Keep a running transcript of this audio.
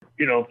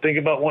think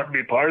about wanting to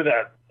be a part of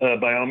that,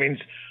 by all means,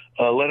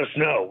 let us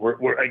know.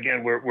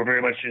 We're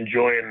very much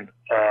enjoying,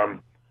 I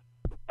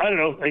don't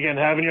know, again,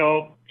 having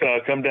y'all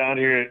come down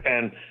here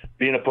and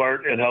being a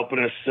part and helping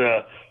us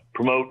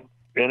promote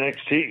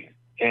NXT.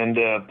 And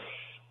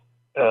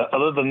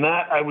other than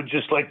that, I would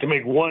just like to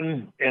make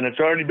one, and it's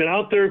already been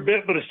out there a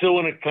bit, but I still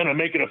want to kind of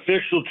make it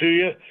official to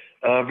you.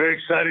 Very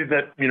excited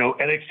that,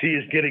 NXT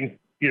is getting,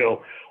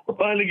 we're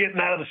finally getting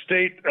out of the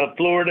state of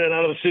Florida and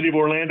out of the city of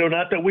Orlando.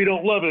 Not that we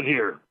don't love it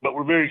here, but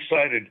we're very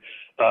excited.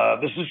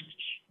 This is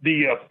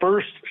the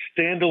first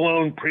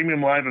standalone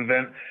premium live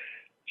event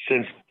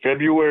since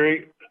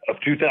February of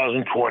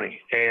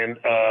 2020. And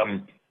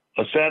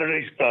on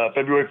Saturday,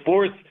 February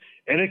 4th,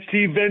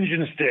 NXT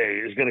Vengeance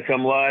Day is going to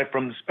come live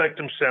from the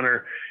Spectrum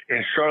Center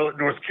in Charlotte,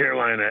 North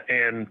Carolina.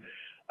 And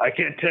I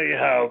can't tell you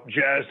how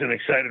jazzed and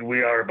excited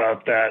we are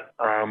about that.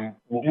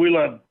 We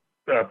love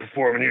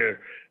performing here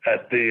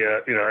at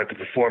the at the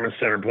Performance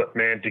Center, but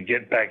man, to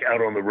get back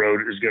out on the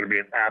road is going to be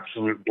an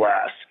absolute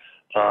blast.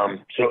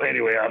 So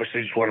anyway,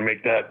 obviously, just want to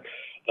make that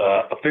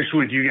official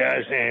with you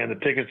guys, and the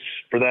tickets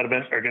for that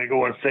event are going to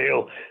go on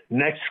sale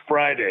next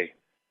Friday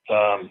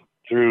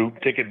through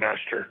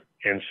Ticketmaster.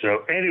 And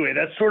so anyway,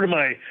 that's sort of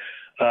my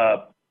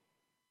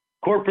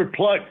corporate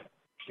plug.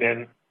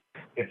 And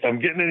if I'm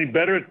getting any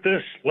better at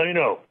this, let me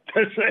know.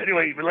 So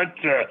anyway,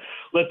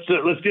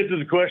 let's get to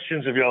the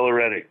questions if y'all are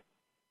ready.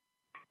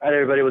 All right,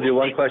 everybody, we'll do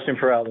one question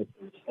per hour.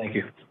 Thank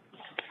you.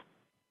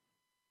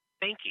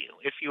 Thank you.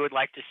 If you would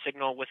like to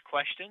signal with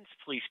questions,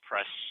 please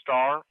press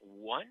 *1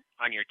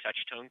 on your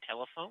touch-tone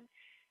telephone.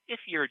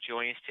 If you're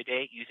joining us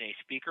today using a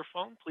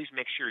speakerphone, please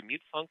make sure your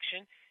mute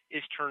function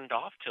is turned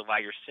off to allow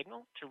your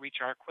signal to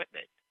reach our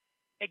equipment.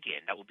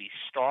 Again, that will be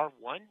 *1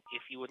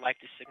 if you would like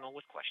to signal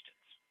with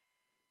questions.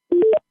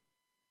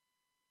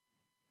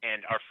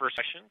 And our first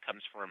question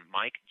comes from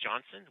Mike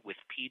Johnson with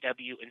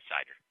PW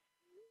Insider.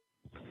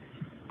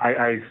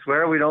 I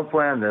swear we don't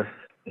plan this.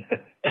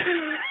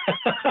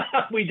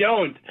 We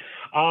don't.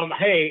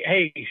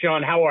 Hey,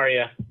 Sean, how are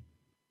you?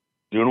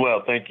 Doing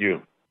well, thank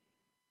you.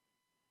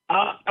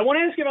 I want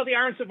to ask you about the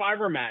Iron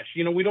Survivor match.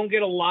 We don't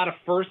get a lot of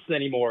firsts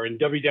anymore in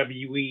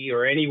WWE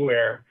or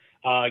anywhere,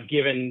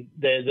 given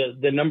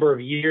the number of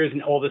years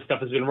and all this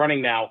stuff has been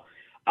running now.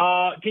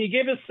 Can you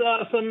give us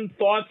some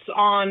thoughts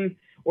on,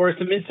 or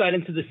some insight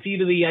into the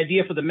seed of the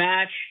idea for the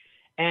match,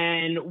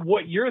 and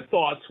what your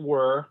thoughts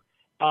were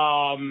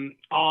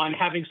on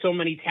having so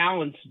many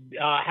talents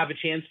have a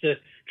chance to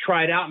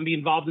try it out and be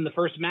involved in the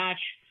first match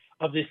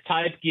of this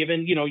type,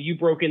 given, you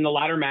broke in the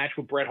ladder match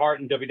with Bret Hart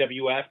in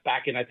WWF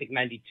back in, I think,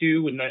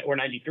 92 or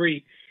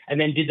 93,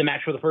 and then did the match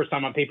for the first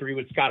time on pay-per-view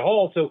with Scott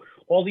Hall. So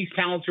all these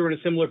talents are in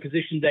a similar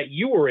position that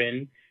you were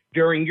in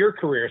during your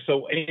career.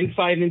 So an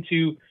insight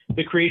into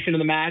the creation of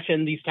the match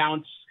and these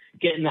talents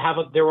getting to have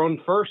their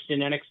own first in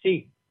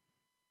NXT.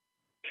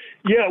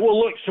 Yeah, well,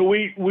 look, so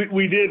we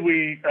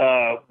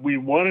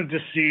wanted to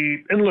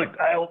see, and look,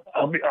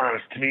 I'll be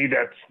honest, to me,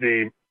 that's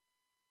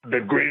the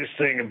greatest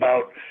thing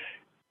about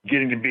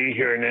getting to be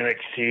here in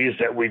NXT is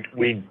that we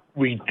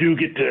do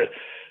get to,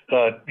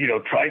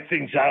 try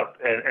things out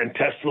and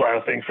test a lot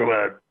of things from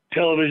a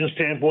television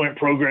standpoint,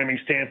 programming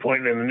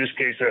standpoint, and in this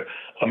case,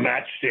 a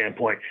match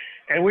standpoint.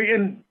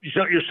 And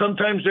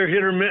sometimes they're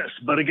hit or miss,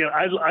 but again,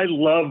 I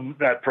love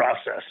that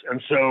process.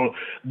 And so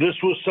this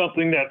was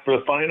something that for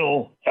the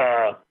final,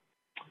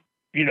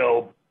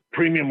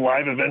 premium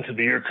live events of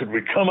the year, could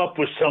we come up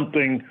with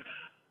something,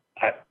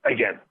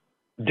 again,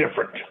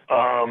 different?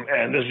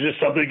 And this is just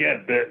something,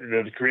 again,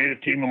 the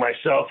creative team and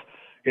myself,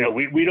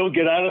 we don't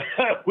get out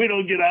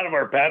of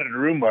our padded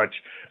room much.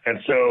 And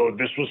so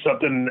this was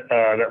something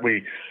that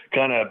we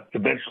kind of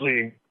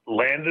eventually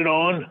landed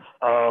on.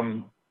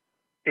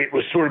 It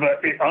was sort of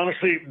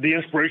honestly, the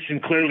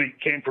inspiration clearly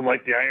came from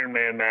like the Iron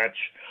Man match.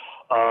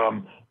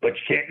 But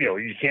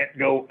you can't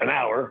go an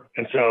hour.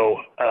 And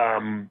so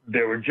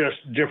there were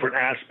just different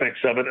aspects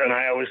of it. And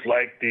I always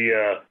liked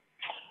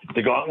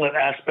the gauntlet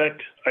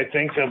aspect, I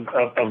think,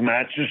 of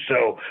matches.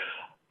 So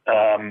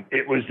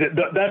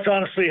that's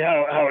honestly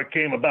how it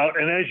came about.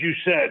 And as you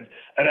said,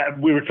 and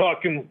we were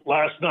talking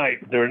last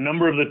night, there are a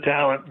number of the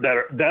talent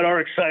that are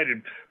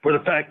excited for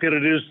the fact that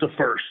it is the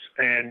first.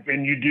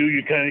 And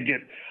you kind of get,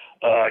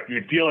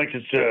 you feel like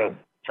it's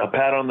a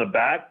pat on the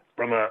back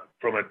from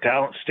a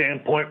talent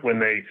standpoint when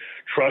they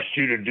trust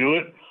you to do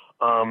it.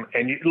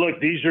 And look,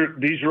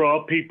 these are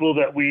all people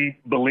that we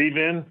believe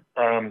in,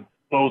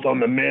 both on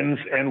the men's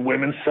and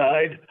women's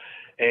side.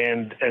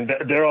 And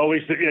they're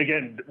always,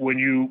 again, when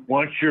you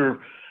want your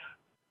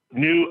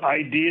new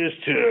ideas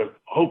to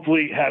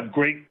hopefully have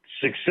great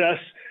success,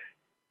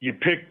 you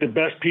pick the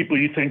best people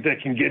you think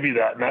that can give you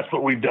that. And that's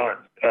what we've done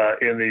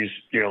in these,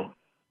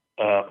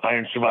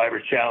 Iron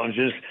Survivor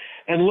challenges.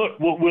 And look,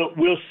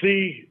 we'll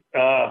see,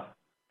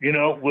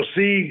 we'll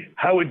see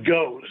how it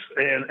goes.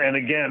 And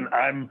again,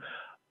 I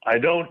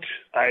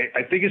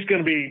think it's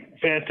going to be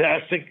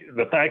fantastic.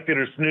 The fact that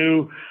it's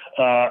new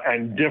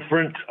and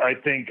different, I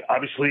think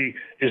obviously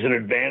is an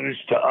advantage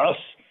to us.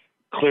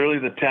 clearly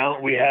the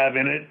talent we have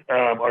in it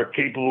are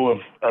capable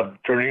of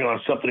turning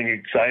on something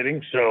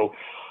exciting. So,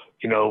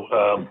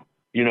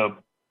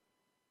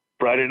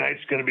 Friday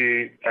night's going to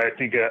be, I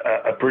think,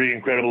 a pretty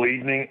incredible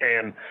evening.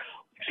 And like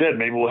I said,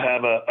 maybe we'll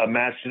have a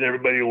match that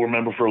everybody will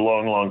remember for a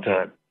long, long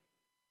time.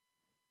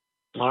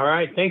 All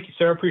right. Thank you,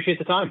 sir. Appreciate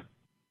the time.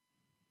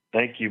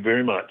 Thank you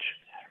very much.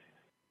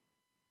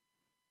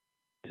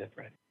 Is that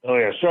Friday? Oh,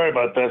 yeah. Sorry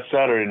about that.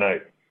 Saturday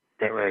night.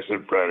 Apparently I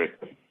said Friday.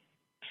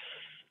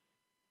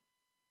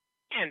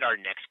 And our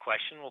next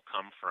question will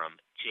come from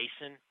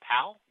Jason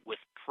Powell with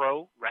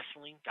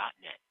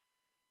ProWrestling.net.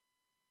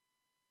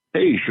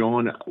 Hey,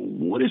 Sean,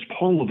 what is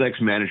Paul Levesque's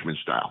management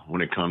style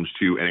when it comes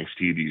to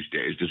NXT these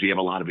days? Does he have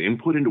a lot of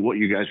input into what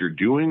you guys are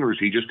doing, or is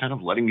he just kind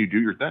of letting you do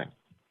your thing?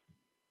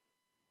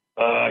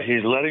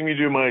 He's letting me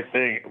do my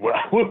thing.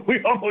 Well, we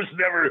almost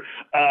never.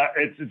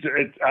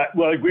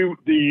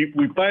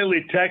 We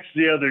finally texted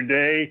the other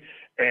day,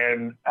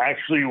 and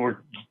actually we're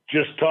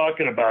just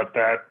talking about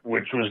that,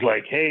 which was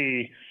like,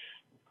 hey,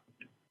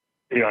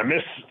 I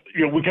miss.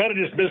 We kind of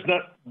just miss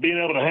not being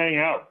able to hang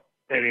out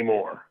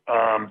anymore.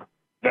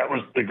 That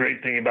was the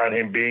great thing about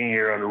him being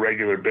here on a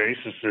regular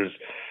basis is,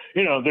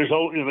 there's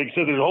like I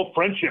said, there's a whole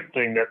friendship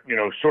thing that,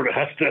 sort of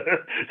has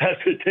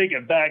to take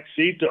a back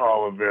seat to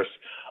all of this.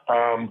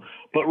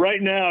 But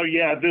right now,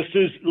 yeah,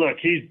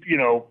 he's,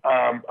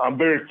 I'm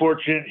very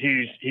fortunate.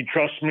 He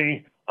trusts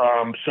me.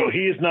 So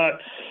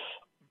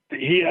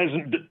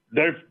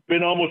there's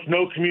been almost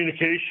no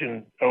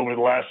communication over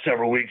the last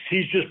several weeks.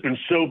 He's just been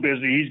so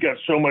busy. He's got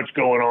so much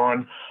going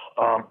on.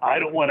 I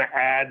don't want to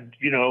add,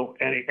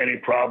 any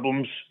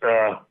problems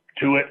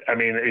to it. I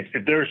mean,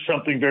 if there's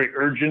something very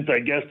urgent, I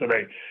guess, that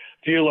I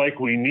feel like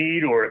we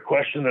need, or a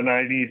question that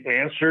I need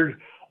answered,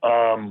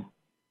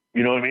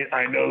 you know what I mean?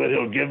 I know that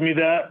he'll give me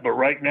that. But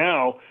right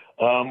now,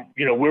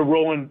 we're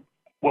rolling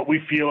what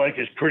we feel like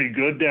is pretty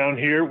good down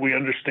here. We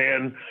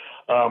understand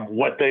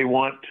what they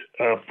want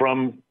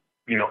from,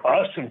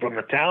 us and from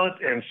the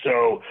talent. And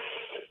so,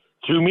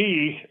 to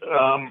me,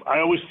 I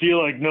always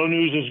feel like no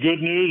news is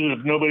good news, and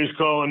if nobody's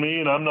calling me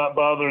and I'm not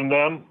bothering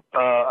them,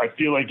 I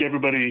feel like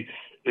everybody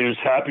is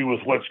happy with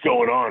what's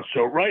going on.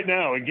 So right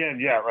now, again,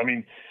 yeah, I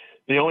mean,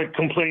 the only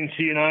complaints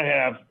he and I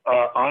have,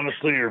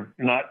 honestly, are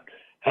not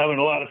having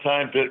a lot of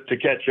time to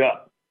catch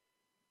up.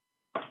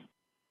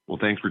 Well,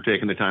 thanks for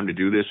taking the time to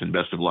do this, and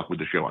best of luck with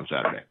the show on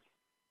Saturday.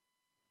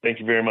 Thank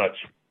you very much.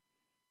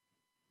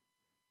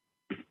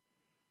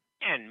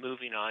 And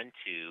moving on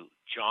to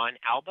John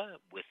Alba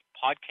with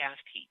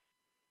Podcast Heat.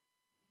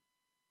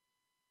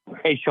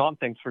 Hey, Sean,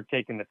 thanks for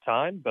taking the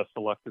time. Best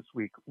of luck this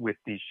week with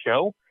the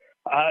show.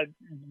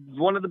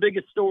 One of the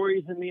biggest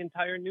stories in the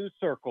entire news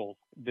circle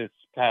this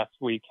past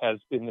week has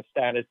been the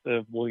status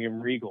of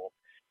William Regal.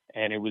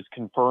 And it was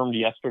confirmed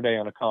yesterday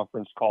on a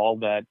conference call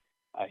that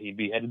he'd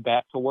be headed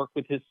back to work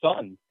with his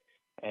son.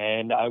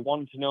 And I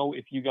wanted to know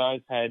if you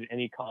guys had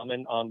any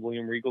comment on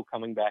William Regal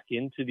coming back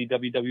into the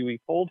WWE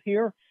fold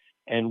here,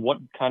 and what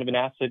kind of an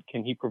asset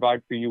can he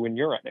provide for you in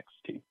your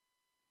NXT?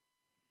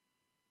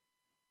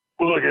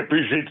 Well, look, I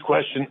appreciate the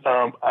question.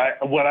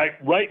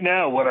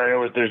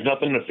 There's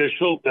nothing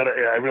official that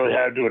I really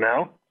had to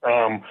announce.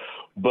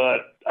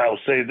 But I'll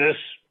say this,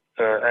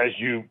 as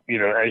you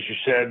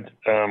said,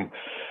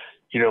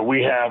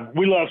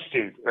 we love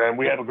Steve, and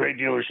we have a great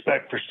deal of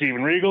respect for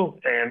Steven Regal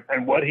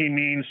and what he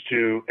means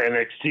to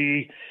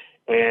NXT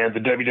and the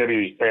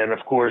WWE, and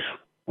of course,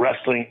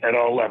 wrestling at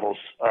all levels.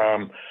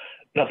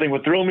 Nothing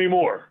would thrill me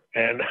more.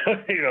 And,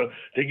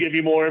 to give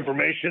you more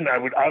information, I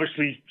would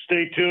obviously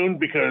stay tuned,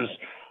 because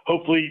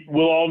hopefully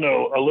we'll all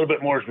know a little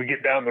bit more as we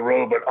get down the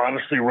road. But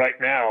honestly, right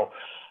now,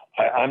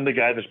 I'm the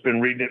guy that's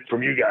been reading it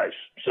from you guys.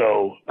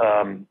 So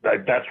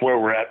that's where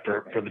we're at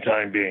for the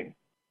time being.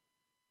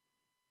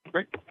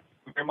 Great. Thank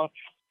you very much.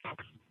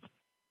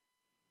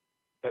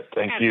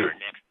 Thank you.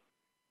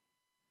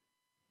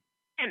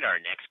 Our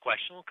next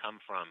question will come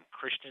from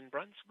Christian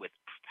Bruns with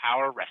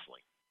Power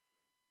Wrestling.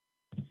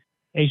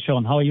 Hey,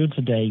 Sean, how are you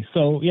today?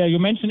 So, yeah, you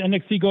mentioned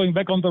NXT going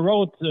back on the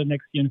road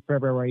next year in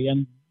February,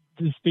 and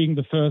this being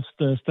the first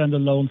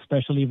standalone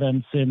special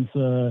event since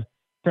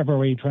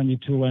February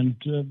 22. And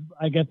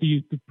I get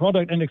the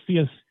product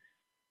NXT is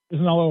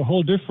now a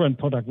whole different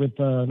product with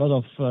a lot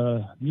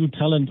of new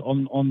talent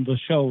on the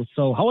show.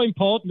 So how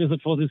important is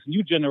it for this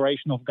new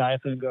generation of guys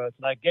and girls,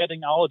 like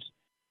getting out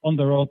on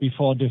the road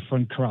before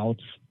different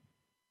crowds?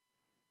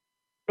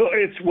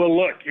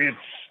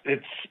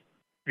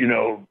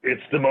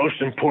 It's the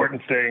most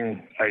important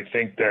thing I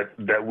think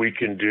that we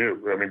can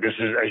do. I mean, this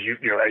is, as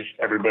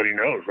everybody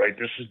knows, right?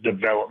 This is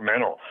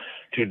developmental.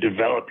 To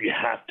develop, you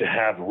have to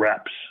have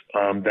reps.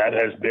 That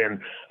has been,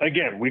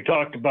 again, we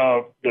talked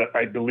about,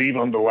 I believe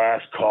on the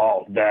last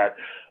call, that,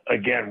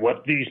 again,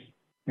 what these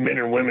men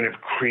and women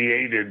have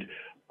created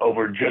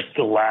over just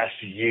the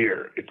last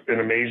year. It's been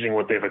amazing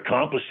what they've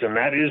accomplished, and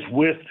that is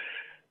with,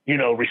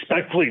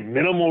 respectfully,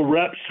 minimal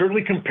reps,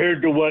 certainly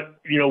compared to what,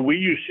 we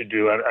used to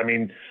do.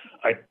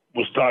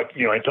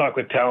 I talk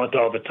with talent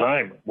all the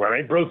time. When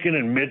I broke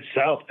in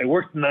Mid-South, I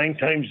worked 9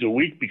 times a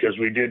week because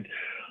we did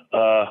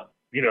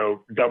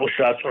double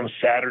shots on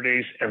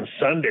Saturdays and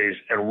Sundays.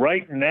 And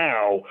right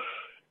now,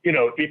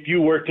 if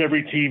you worked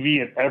every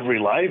TV and every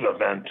live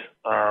event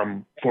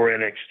for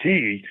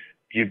NXT,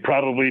 you'd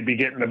probably be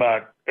getting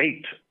about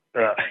 8,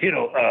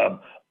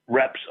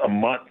 reps a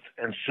month.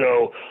 And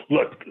so,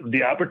 look,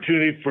 the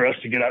opportunity for us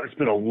to get out, it's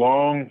been a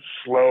long,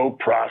 slow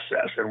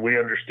process, and we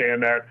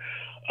understand that,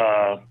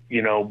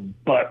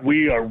 but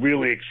we are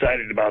really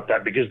excited about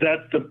that because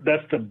that's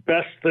the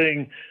best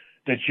thing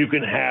that you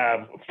can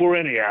have for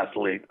any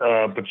athlete,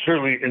 but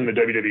certainly in the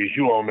WWE, as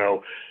you all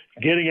know,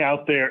 getting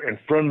out there in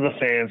front of the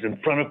fans, in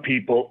front of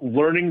people,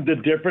 learning the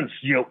difference,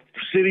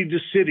 city to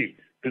city,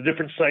 the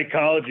different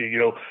psychology,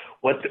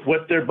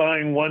 what they're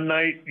buying one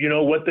night,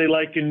 what they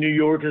like in New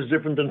York is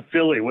different than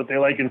Philly. What they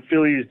like in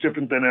Philly is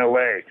different than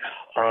LA.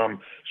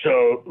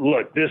 So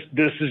look, that's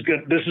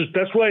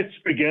why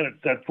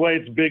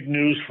it's big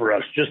news for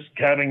us, just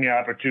having the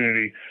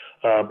opportunity,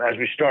 as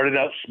we started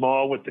out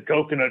small with the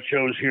coconut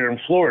shows here in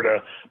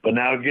Florida, but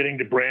now getting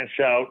to branch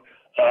out,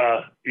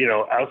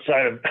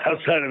 outside of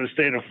the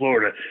state of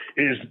Florida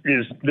is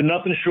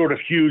nothing short of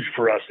huge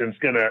for us. And it's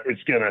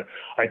gonna,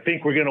 I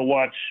think we're gonna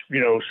watch,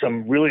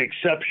 some really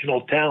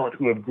exceptional talent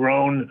who have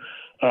grown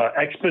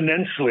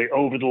exponentially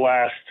over the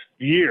last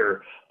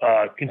year,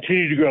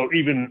 continue to grow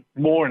even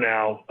more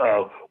now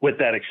with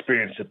that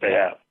experience that they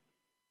have.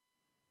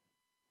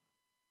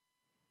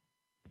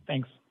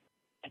 Thanks.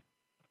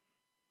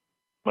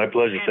 My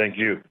pleasure. Thank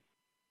you.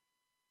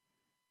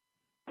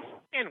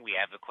 And we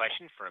have a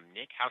question from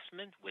Nick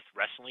Hausman with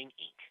Wrestling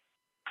Inc.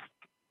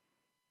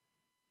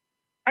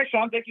 Hi,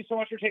 Sean. Thank you so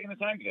much for taking the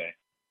time today.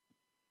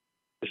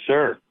 Yes,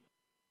 sir.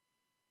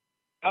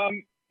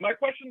 My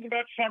question's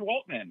about Sean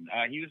Waltman.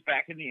 He was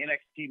back in the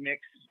NXT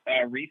mix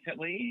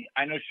recently.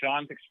 I know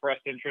Sean's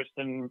expressed interest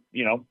in,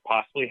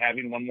 possibly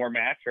having one more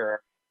match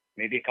or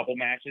maybe a couple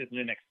matches in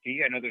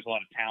NXT. I know there's a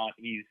lot of talent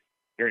he's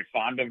very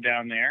fond of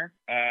down there.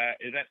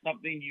 Is that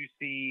something you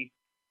see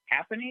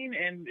happening?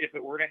 And if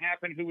it were to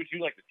happen, who would you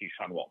like to see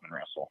Sean Waltman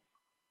wrestle?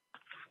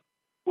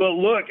 Well,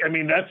 look, I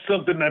mean, that's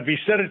something that if he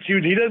said it to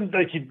you, he didn't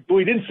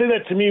say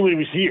that to me when he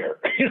was here.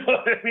 You know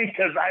what I mean?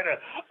 Because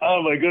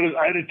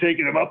I'd have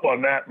taken him up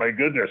on that. My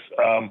goodness.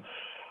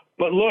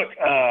 But look,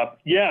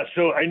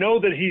 so I know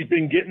that he's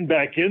been getting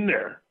back in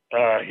there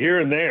here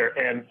and there.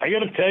 And I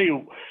got to tell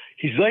you,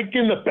 he's like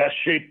in the best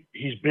shape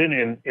he's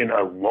been in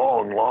a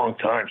long, long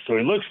time. So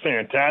he looks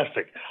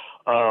fantastic.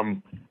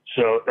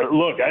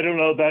 Look, I don't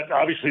know that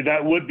obviously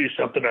that would be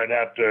something I'd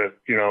have to,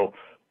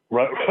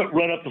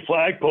 run up the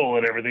flagpole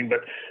and everything.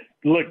 But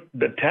look,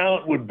 the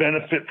talent would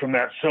benefit from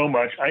that so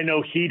much. I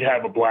know he'd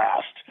have a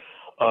blast.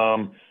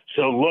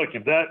 So look,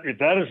 if that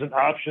is an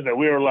option that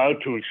we are allowed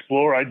to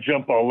explore, I'd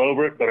jump all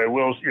over it. But I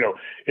will,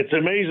 it's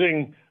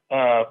amazing.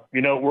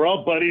 We're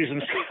all buddies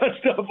and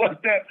stuff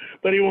like that.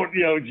 But he won't,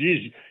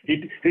 he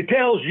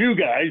tells you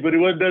guys, but he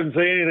doesn't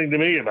say anything to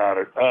me about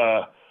it.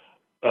 But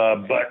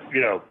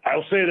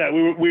I'll say that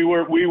we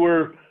were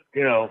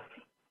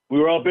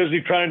all busy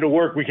trying to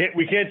work. We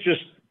can't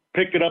just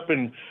pick it up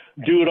and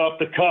do it off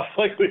the cuff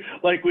like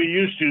we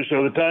used to.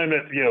 So the time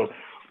that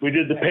we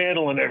did the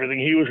panel and everything,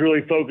 he was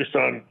really focused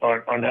on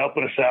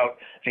helping us out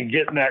and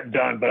getting that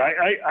done. But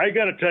I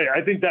got to tell you,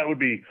 I think that would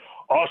be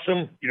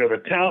awesome.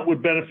 The talent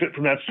would benefit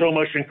from that so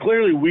much, and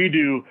clearly we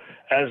do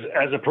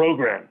as a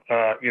program.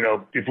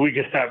 If we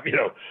could have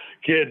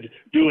Kid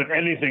doing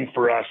anything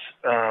for us,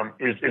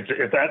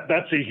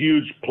 that's a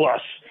huge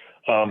plus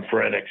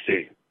for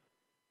NXT.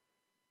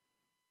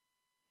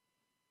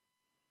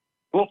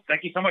 Cool.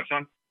 Thank you so much,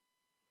 Sean.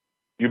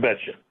 You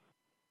betcha.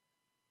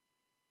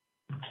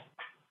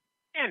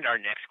 And our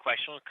next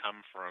question will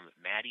come from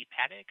Maddie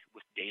Paddock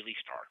with Daily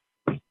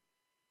Star.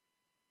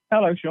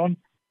 Hello, Sean.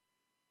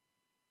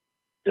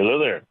 Hello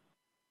there.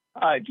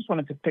 I just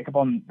wanted to pick up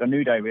on the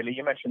New Day, really.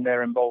 You mentioned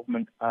their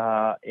involvement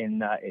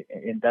in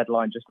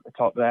Deadline just at the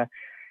top there.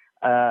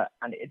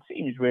 And it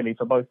seems really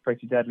for both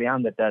Pretty Deadly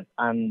and the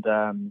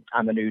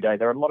New Day,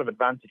 there are a lot of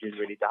advantages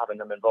really to having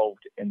them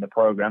involved in the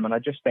program. And I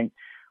just think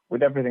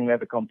with everything they've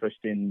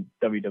accomplished in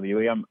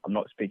WWE, I'm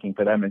not speaking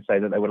for them and say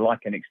that they would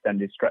like an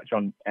extended stretch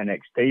on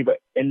NXT, but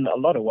in a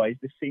lot of ways,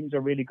 this seems a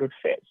really good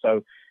fit.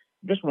 So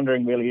I'm just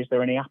wondering, really, is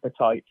there any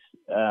appetite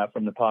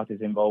from the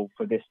parties involved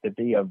for this to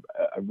be a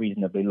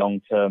reasonably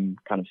long-term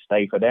kind of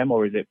stay for them,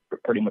 or is it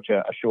pretty much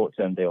a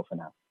short-term deal for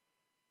now?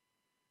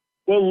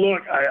 Well,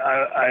 look,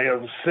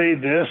 I'll say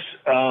this.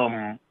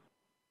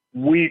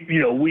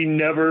 We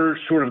never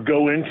sort of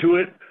go into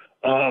it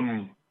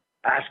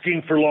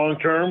asking for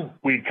long-term.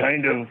 We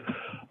kind of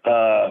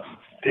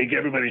take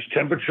everybody's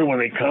temperature when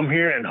they come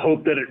here and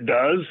hope that it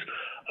does.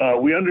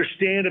 We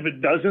understand if it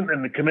doesn't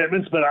and the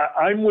commitments, but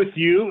I'm with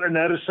you, and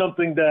that is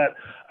something that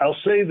I'll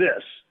say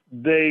this.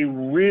 They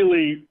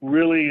really,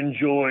 really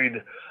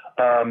enjoyed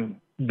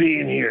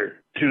being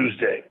here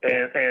Tuesday.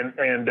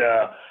 And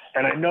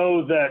I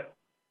know that,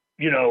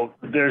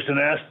 there's an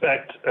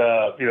aspect,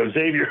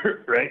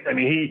 Xavier, right? I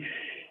mean,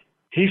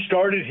 he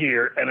started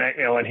here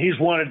and he's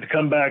wanted to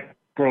come back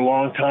for a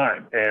long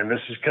time. And this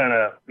is kind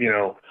of,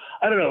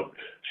 I don't know.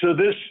 So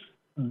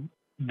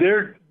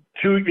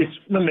it's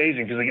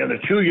amazing because, again,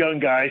 they're 2 young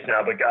guys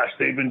now, but gosh,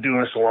 they've been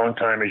doing this a long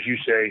time. As you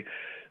say,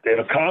 they've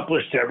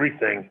accomplished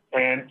everything,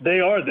 and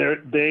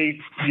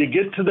you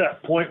get to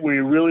that point where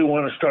you really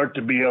want to start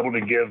to be able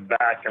to give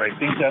back, and I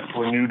think that's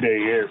where New Day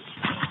is.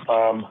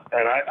 And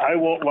I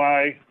won't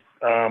lie,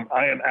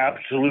 I am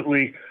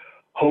absolutely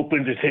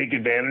hoping to take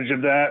advantage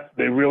of that.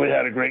 They really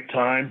had a great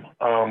time.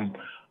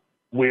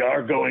 We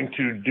are going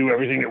to do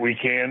everything that we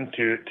can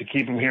to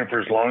keep them here for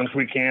as long as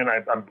we can.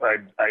 I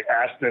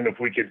asked them if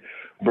we could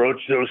broach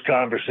those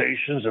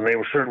conversations, and they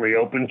were certainly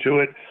open to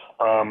it.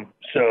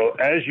 So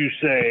as you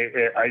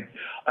say,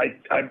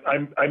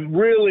 I'm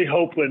really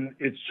hoping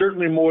it's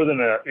certainly more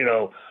than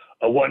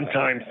a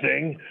one-time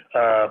thing.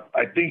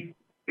 I think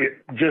it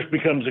just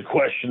becomes a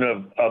question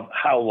of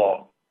how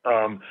long.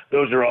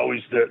 Those are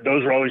always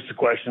the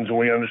questions, and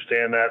we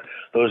understand that.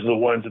 Those are the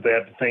ones that they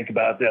have to think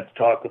about. They have to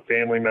talk with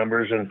family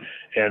members,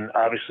 and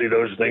obviously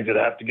those are things that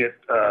have to get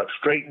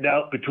straightened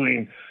out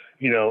between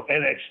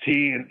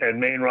NXT and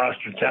main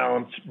roster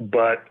talents.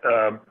 But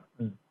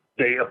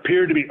they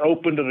appear to be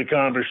open to the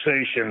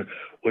conversation,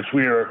 which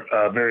we are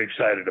very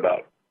excited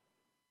about.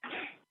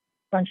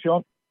 Thanks,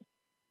 Sean.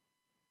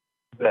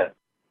 You bet.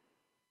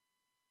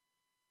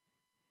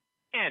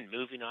 And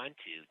moving on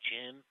to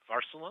Jim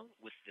Varsalone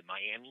with the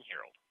Miami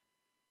Herald.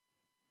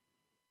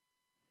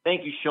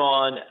 Thank you,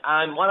 Sean.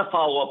 I want to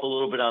follow up a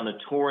little bit on the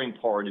touring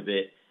part of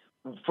it.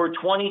 For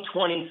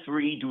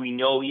 2023, do we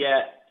know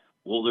yet?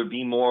 Will there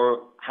be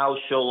more house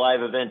show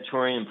live event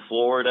touring in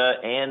Florida,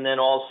 and then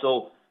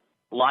also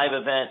live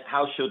event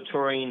house show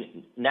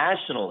touring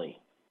nationally?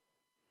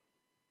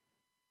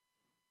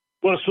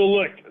 Well, so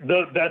look,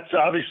 that's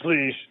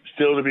obviously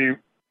still to be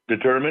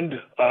determined.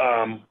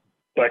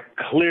 But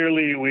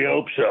clearly, we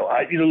hope so.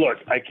 Look,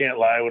 I can't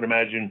lie. I would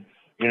imagine,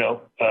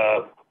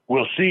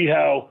 we'll see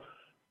how,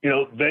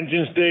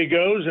 Vengeance Day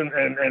goes,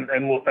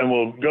 and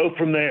we'll go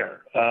from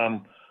there.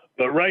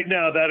 But right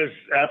now, that is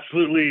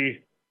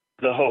absolutely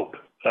the hope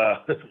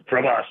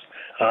from us.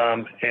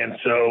 And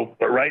so,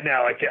 but right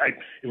now,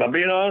 if I'm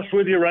being honest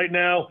with you, right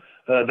now,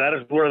 that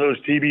is one of those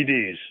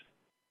TBDs.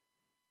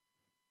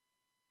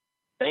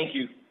 Thank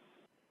you.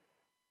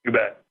 You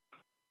bet.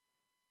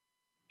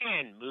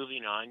 And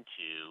moving on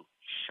to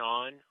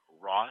Sean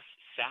Ross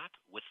Sapp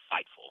with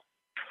Fightful.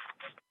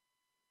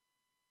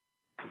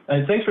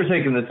 Thanks for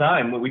taking the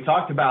time. We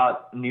talked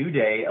about New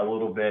Day a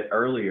little bit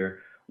earlier.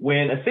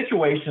 When a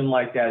situation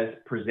like that is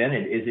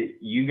presented, is it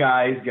you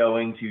guys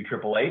going to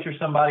Triple H or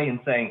somebody and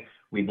saying,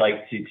 we'd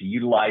like to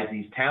utilize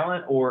these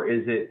talent, or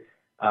is it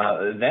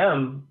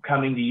them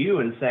coming to you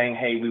and saying,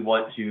 hey, we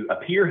want to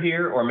appear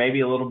here, or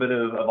maybe a little bit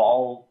of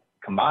all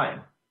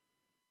combined?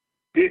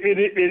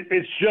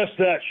 It's just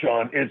that,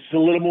 Sean. It's a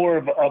little more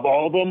of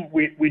all of them.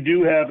 We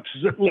do have,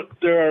 look,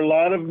 there are a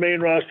lot of main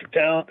roster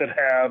talent that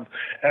have,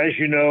 as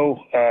you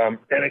know,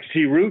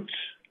 NXT roots,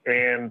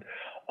 and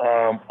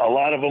a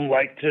lot of them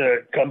like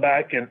to come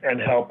back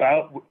and help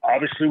out.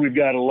 Obviously, we've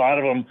got a lot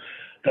of them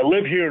that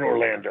live here in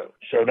Orlando,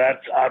 so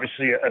that's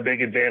obviously a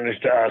big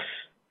advantage to us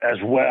as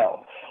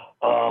well.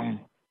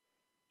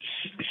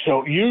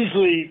 So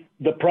usually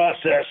the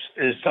process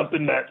is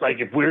something that, like,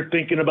 if we're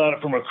thinking about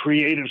it from a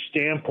creative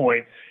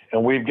standpoint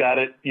and we've got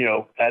it,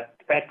 at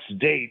X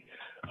date,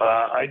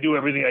 I do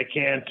everything I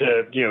can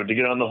to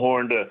get on the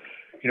horn to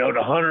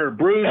Hunter or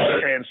Bruce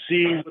and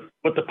see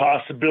what the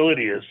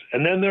possibility is.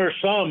 And then there are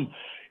some,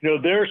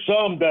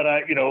 that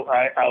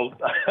I'll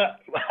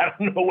I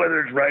don't know whether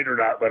it's right or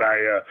not, but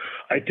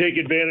I take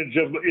advantage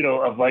of,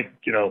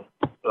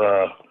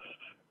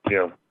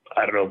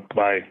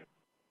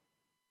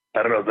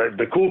 I don't know,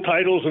 the cool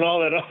titles and all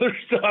that other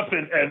stuff,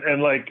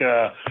 and like,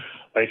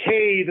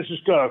 hey, this is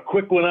a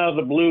quick one out of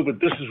the blue, but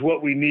this is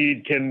what we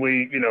need. Can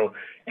we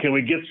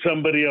get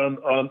somebody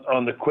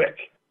on the quick?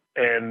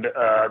 And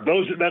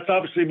that's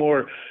obviously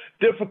more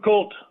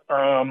difficult,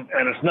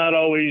 and it's not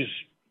always,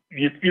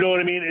 you know what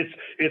I mean?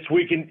 It's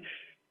we can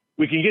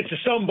get to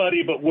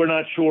somebody, but we're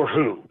not sure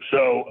who.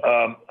 So,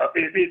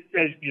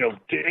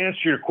 to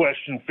answer your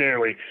question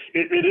fairly,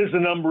 it is a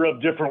number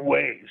of different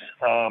ways.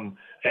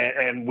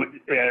 And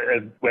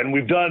when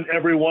we've done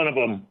every one of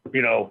them,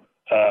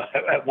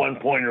 at one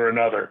point or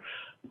another.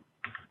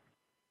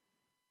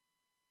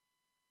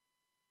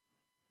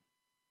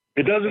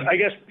 It doesn't, I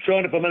guess,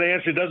 Sean, if I'm going to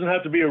answer, it doesn't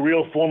have to be a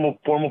real formal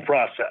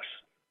process.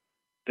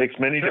 It takes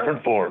many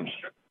different forms.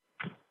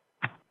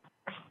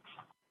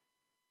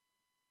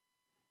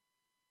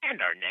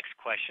 And our next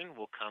question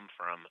will come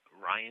from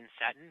Ryan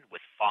Satin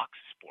with Fox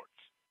Sports.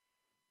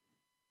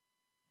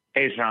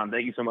 Hey, Sean,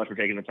 thank you so much for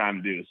taking the time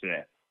to do this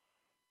today.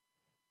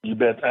 You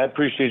bet. I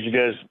appreciate you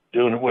guys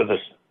doing it with us.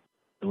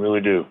 I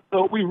really do.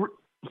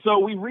 So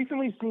we've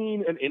recently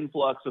seen an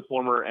influx of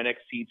former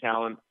NXT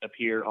talent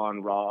appear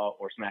on Raw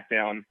or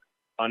SmackDown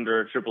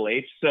under Triple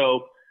H.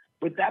 So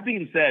with that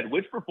being said,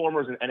 which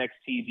performers in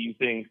NXT do you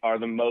think are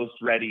the most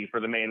ready for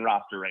the main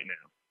roster right now?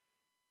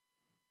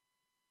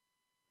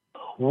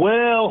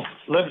 Well,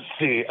 let's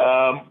see.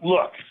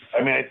 Look,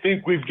 I mean, I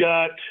think we've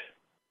got,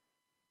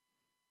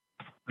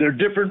 they're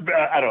different.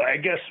 I don't know, I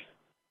guess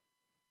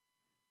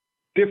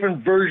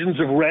different versions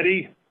of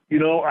ready. You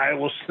know, I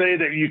will say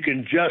that you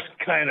can just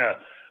kind of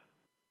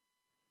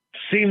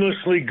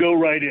seamlessly go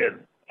right in.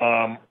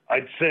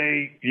 I'd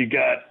say you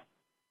got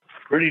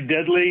Pretty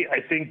Deadly. I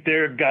think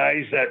they're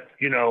guys that,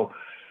 you know,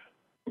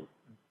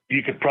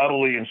 you could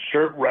probably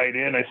insert right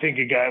in. I think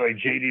a guy like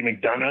J.D.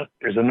 McDonough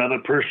is another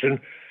person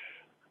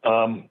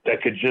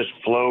that could just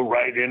flow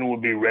right in and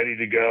would be ready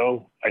to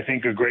go. I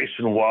think a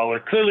Grayson Waller,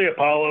 clearly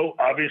Apollo,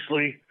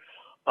 obviously.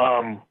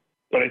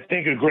 But I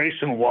think a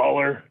Grayson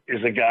Waller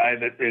is a guy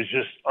that is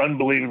just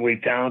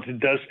unbelievably talented,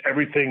 does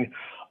everything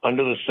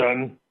under the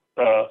sun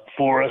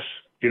for us.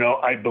 You know,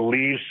 I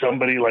believe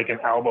somebody like an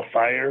Alba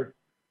Fire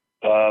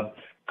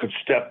could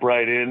step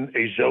right in,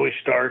 a Zoe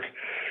Stark.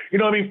 You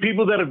know, I mean,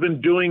 people that have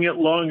been doing it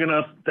long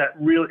enough that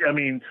really, I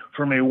mean,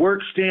 from a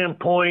work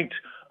standpoint,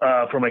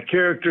 from a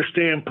character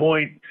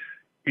standpoint,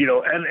 you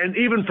know, and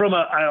even from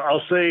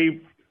I'll say,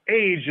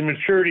 age and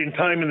maturity and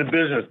time in the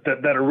business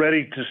that are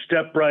ready to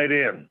step right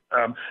in.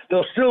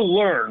 They'll still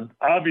learn,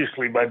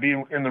 obviously, by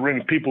being in the ring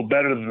with people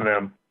better than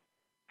them.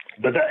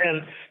 But that,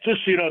 and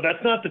just so you know,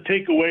 that's not to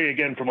take away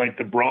again from like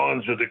the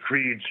Brawns or the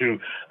Creeds, who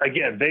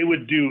again they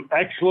would do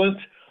excellent.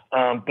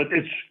 But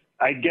it's,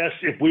 I guess,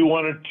 if we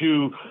wanted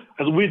to,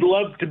 we'd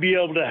love to be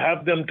able to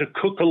have them to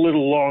cook a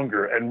little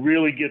longer and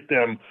really get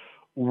them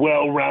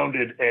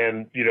well-rounded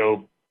and, you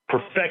know,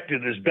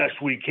 perfected as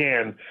best we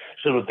can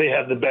so that they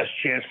have the best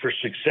chance for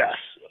success.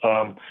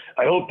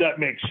 I hope that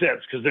makes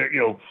sense, because they're, you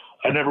know,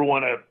 I never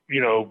want to,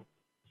 you know,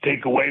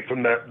 take away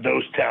from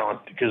those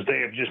talent, because they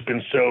have just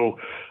been so,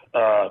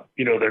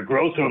 you know, their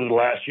growth over the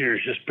last year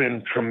has just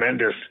been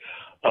tremendous.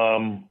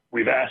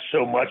 We've asked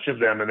so much of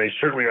them, and they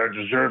certainly are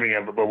deserving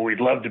of it, but we'd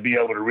love to be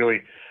able to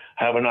really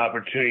have an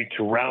opportunity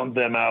to round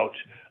them out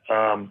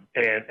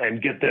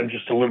and get them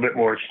just a little bit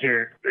more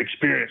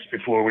experience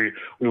before we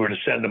were to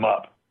send them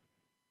up.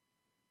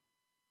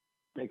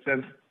 Makes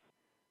sense.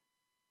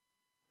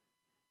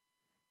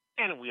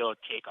 And we'll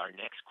take our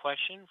next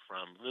question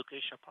from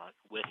Lucas Chapat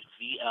with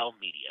VL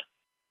Media.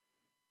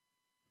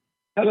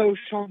 Hello,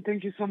 Sean.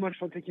 Thank you so much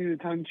for taking the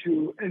time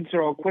to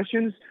answer our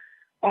questions.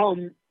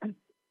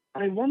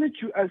 I wanted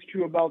to ask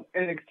you about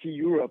NXT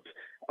Europe.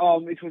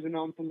 It was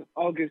announced on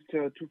August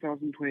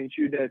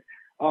 2022 that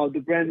the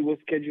brand was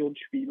scheduled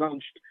to be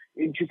launched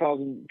in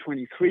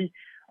 2023.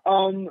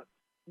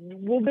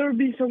 Will there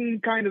be some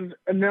kind of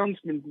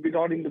announcement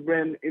regarding the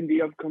brand in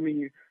the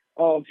upcoming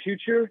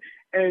future?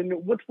 And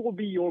what will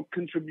be your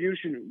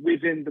contribution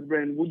within the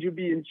brand? Would you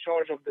be in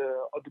charge of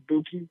the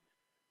booking?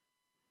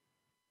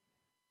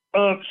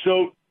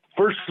 So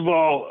first of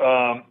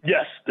all,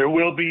 yes, there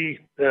will be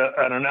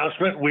an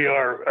announcement. We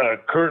are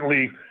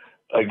currently,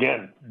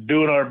 again,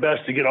 doing our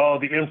best to get all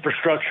the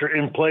infrastructure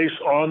in place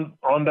on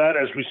that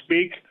as we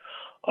speak.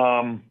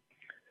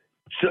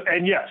 So,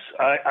 and yes,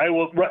 I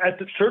will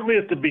certainly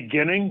at the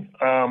beginning,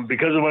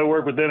 because of my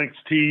work with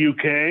NXT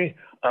UK,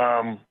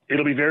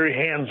 it'll be very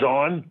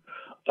hands-on.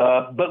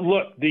 But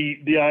look,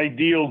 the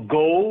ideal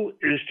goal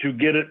is to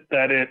get it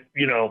that it,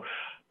 you know,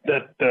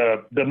 that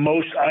the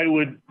most I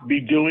would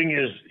be doing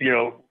is, you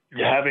know,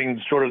 having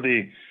sort of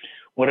the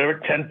whatever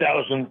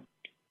 10,000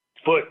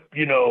 foot,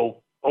 you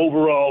know,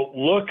 overall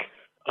look,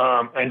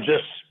 and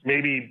just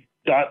maybe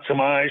dot some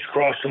I's,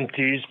 cross some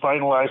T's,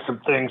 finalize some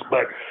things.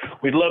 But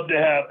we'd love to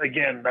have,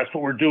 again, that's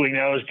what we're doing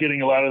now, is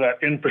getting a lot of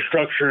that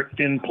infrastructure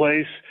in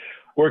place,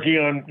 working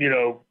on, you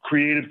know,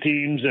 creative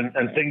teams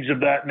and things of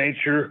that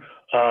nature,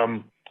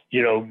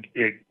 you know,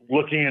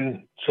 looking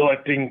and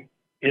selecting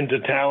into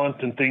talent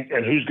and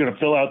who's going to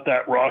fill out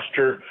that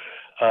roster.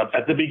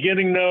 At the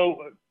beginning,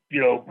 though,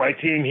 you know, my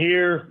team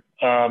here,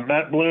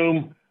 Matt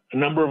Bloom, a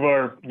number of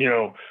our, you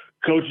know,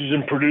 coaches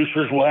and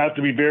producers will have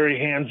to be very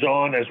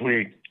hands-on as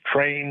we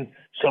train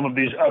some of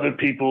these other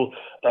people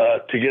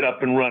to get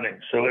up and running.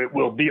 So it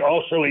will be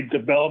also a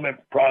development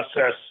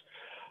process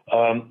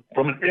from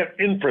an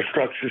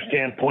infrastructure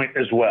standpoint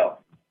as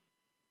well.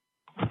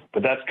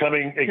 But that's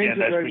coming, again,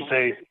 as we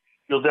say,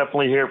 you'll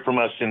definitely hear from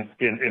us in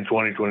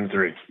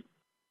 2023.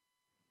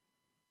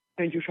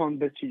 Thank you, Sean.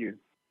 Back to you.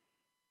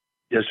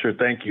 Yes, sir.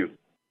 Thank you.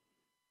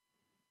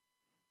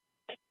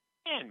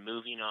 And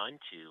moving on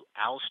to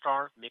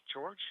Alistar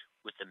McGeorge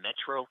with the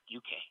Metro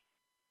UK.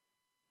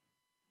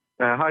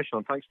 Hi,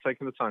 Sean. Thanks for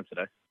taking the time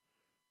today.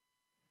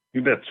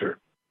 You bet, sir.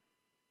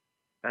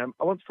 I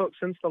want to talk,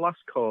 since the last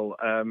call,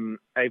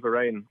 Ava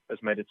Raine has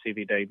made a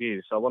TV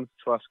debut. So I wanted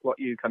to ask what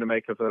you kind of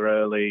make of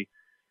her early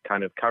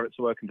kind of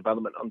character work and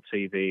development on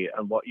TV,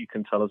 and what you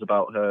can tell us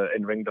about her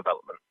in-ring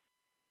development.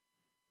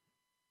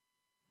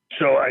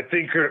 So I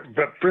think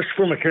but first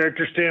from a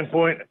character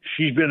standpoint,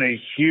 she's been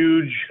a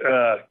huge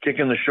kick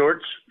in the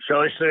shorts, shall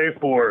I say,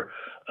 for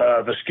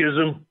the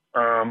Schism.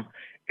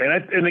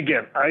 And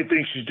again, I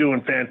think she's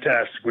doing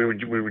fantastic. We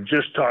were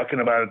just talking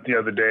about it the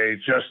other day.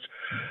 Just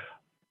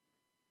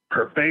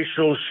her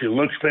facial, she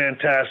looks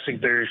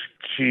fantastic.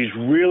 She's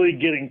really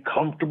getting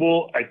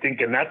comfortable, I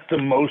think, and that's the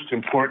most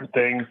important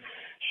thing.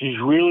 She's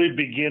really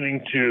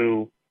beginning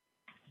to,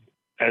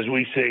 as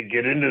we say,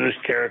 get into this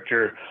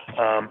character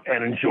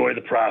and enjoy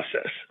the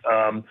process.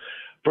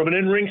 From an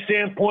in-ring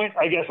standpoint,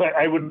 I guess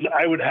I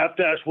would have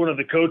to ask one of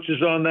the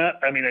coaches on that.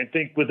 I mean, I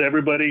think with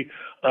everybody,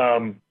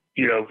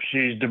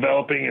 she's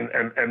developing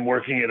and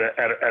working at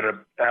a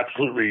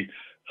absolutely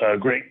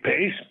great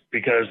pace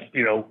because,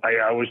 I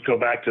always go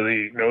back to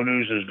the no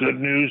news is good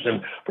news.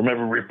 And from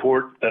every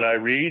report that I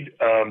read,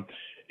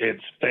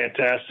 it's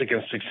fantastic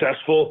and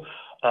successful.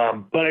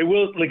 But I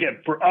will,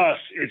 again, for us,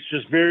 it's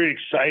just very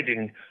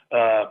exciting,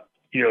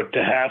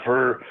 to have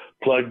her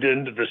plugged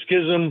into the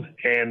Schism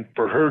and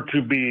for her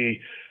to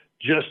be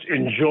just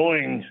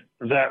enjoying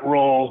that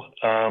role,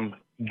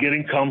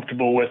 getting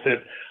comfortable with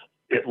it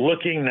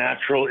looking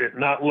natural, it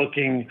not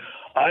looking,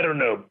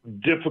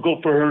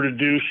 difficult for her to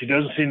do. She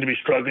doesn't seem to be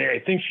struggling. I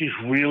think she's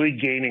really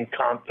gaining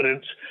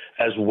confidence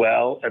as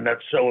well, and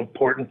that's so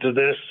important to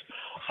this.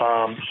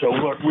 So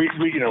look, we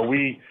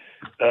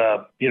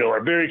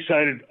are very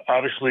excited,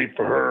 obviously,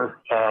 for her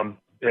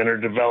and her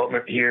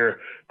development here.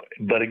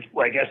 But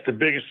I guess the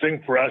biggest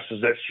thing for us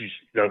is that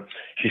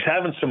she's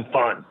having some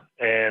fun,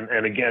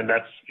 and again,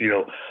 that's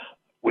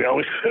we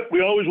always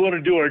want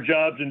to do our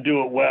jobs and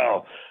do it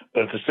well,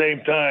 but at the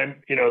same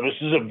time,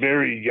 this is a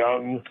very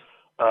young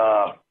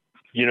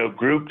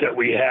group that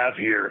we have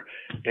here,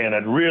 and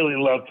I'd really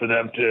love for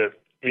them to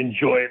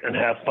enjoy it and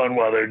have fun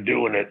while they're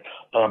doing it,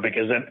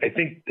 because then I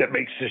think that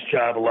makes this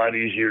job a lot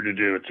easier to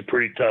do. It's a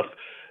pretty tough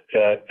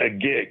a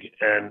gig,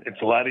 and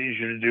it's a lot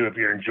easier to do if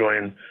you're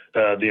enjoying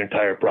the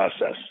entire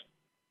process.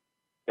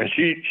 And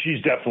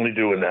she's definitely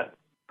doing that.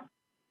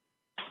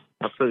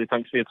 Absolutely.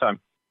 Thanks for your time.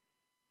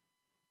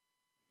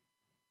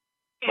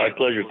 My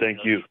pleasure.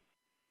 Thank you.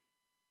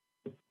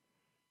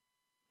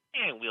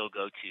 And we'll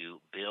go to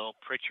Bill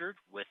Pritchard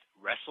with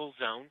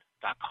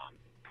WrestleZone.com.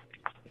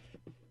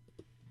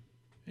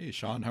 Hey,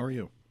 Sean, how are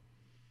you?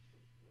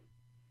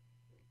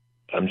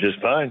 I'm just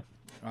fine.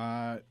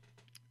 I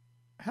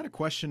had a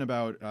question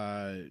about,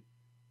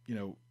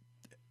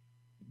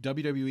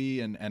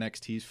 WWE and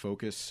NXT's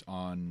focus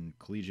on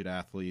collegiate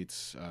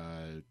athletes.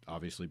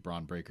 Obviously,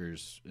 Braun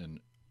Breaker's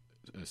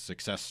a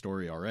success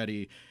story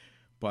already.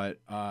 But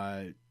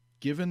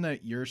given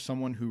that you're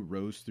someone who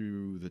rose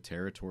through the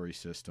territory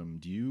system,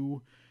 do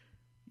you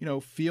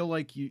feel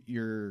like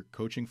your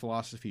coaching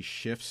philosophy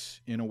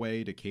shifts in a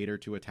way to cater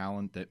to a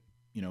talent that,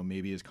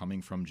 maybe is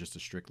coming from just a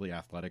strictly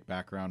athletic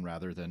background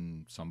rather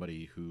than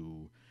somebody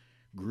who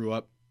grew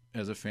up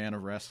as a fan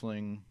of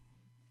wrestling?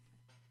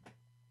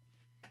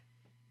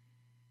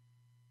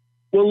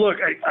 Well, look,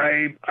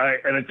 I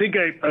think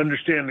I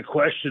understand the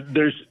question.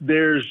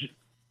 There's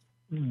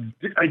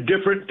a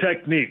different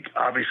technique,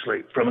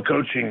 obviously, from a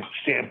coaching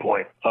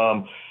standpoint.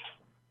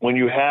 When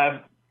you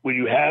have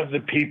the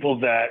people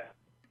that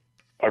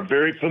are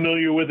very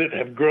familiar with it,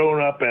 have grown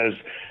up as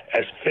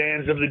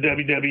fans of the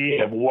WWE,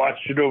 have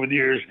watched it over the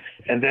years,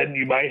 and then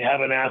you might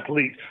have an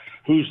athlete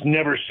who's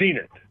never seen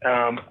it.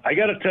 I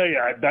got to tell you,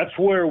 that's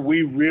where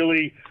we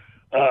really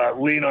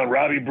lean on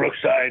Robbie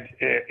Brookside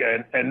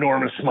and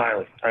Norman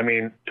Smiley. I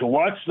mean, to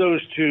watch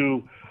those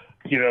two,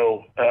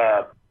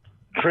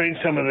 train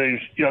some of these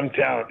young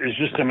talent is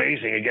just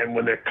amazing. Again,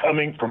 when they're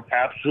coming from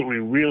absolutely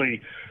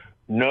really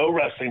no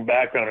wrestling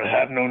background and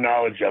have no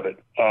knowledge of it.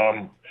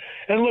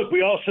 And look,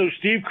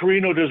 Steve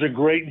Corino does a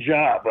great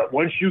job, but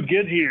once you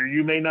get here,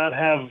 you may not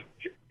have,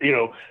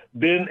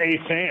 been a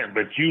fan,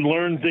 but you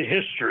learn the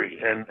history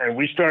and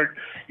we start,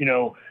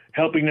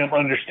 helping them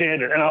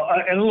understand it.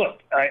 And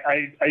look,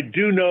 I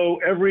do know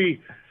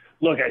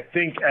I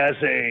think as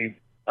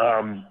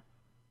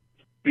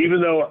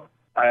even though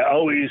I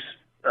always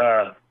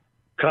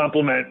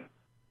compliment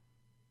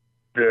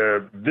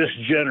this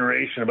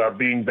generation about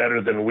being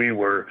better than we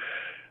were,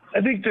 I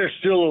think there's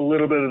still a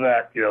little bit of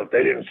that,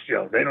 they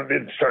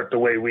didn't start the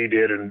way we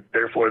did, and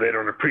therefore they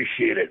don't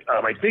appreciate it.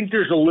 I think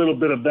there's a little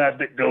bit of that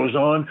goes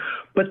on,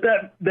 but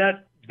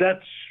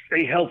that's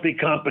a healthy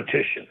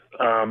competition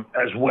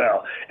as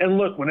well. And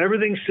look, when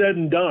everything's said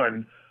and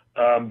done,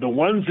 the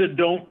ones that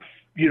don't,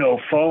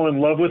 fall in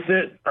love with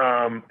it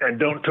and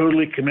don't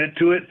totally commit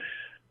to it,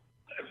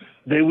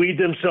 they weed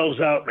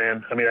themselves out,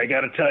 man. I mean, I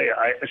got to tell you,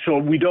 so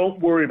we don't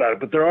worry about it.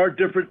 But there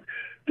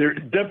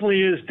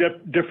definitely is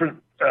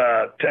different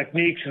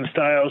techniques and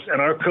styles, and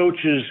our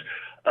coaches,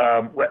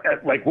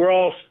 we're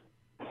all,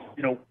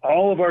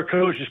 all of our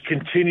coaches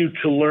continue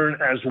to learn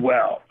as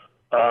well.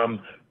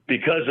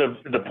 Because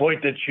of the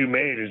point that you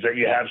made is that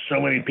you have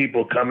so many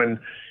people coming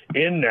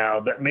in now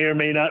that may or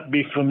may not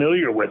be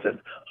familiar with it.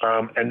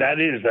 And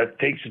that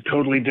takes a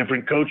totally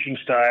different coaching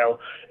style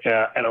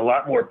and a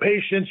lot more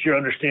patience. You're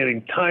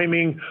understanding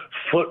timing,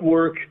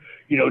 footwork,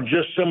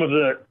 just some of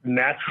the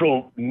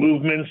natural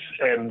movements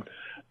and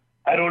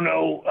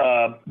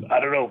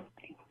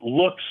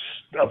looks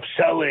of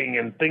selling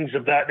and things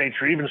of that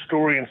nature, even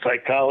story and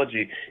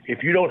psychology.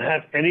 If you don't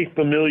have any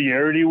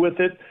familiarity with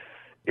it,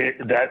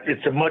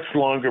 it's a much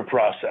longer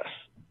process.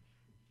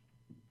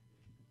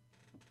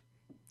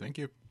 Thank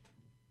you.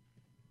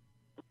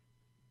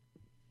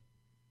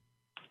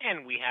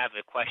 And we have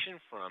a question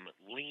from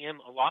Liam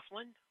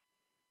O'Loughlin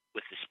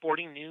with the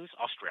Sporting News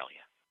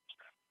Australia.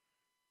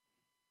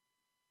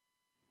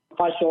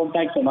 Hi, Sean.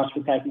 Thanks so much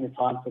for taking the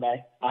time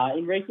today.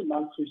 In recent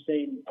months, we've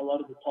seen a lot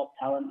of the top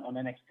talent on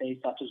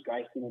NXT, such as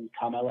Grayson and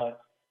Carmelo,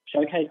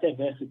 showcase their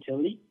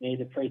versatility in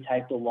either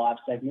pre-taped or live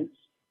segments.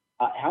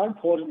 How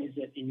important is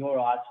it, in your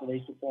eyes, for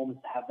these performers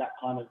to have that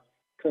kind of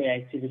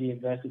creativity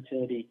and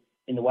versatility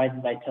in the way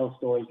that they tell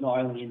stories, not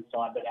only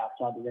inside but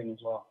outside the ring as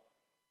well?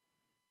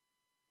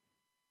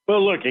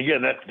 Well, look,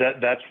 again,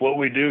 that's what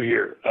we do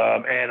here.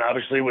 And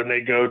obviously when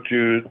they go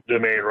to the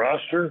main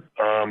roster,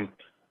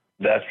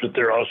 that's what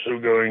they're also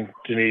going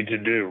to need to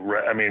do.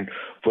 Right? I mean,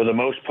 for the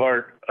most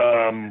part,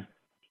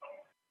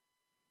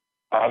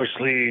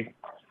 obviously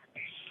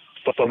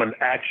from an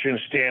action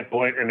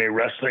standpoint and a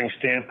wrestling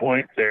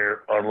standpoint,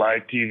 they're on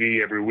live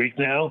TV every week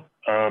now.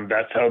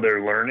 That's how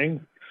they're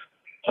learning.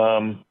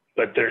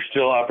 But there's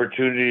still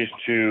opportunities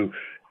to,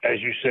 as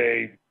you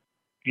say,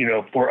 you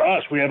know, for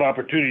us, we have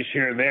opportunities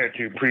here and there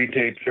to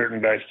pre-tape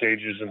certain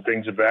backstages and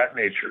things of that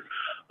nature.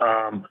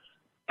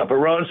 But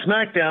Raw and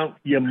SmackDown,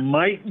 you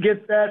might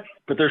get that,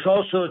 but there's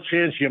also a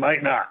chance you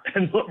might not,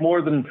 and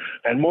more than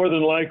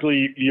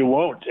likely you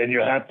won't, and you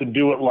have to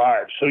do it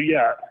live. So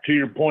yeah, to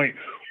your point,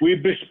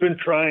 we've just been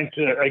trying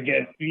to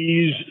again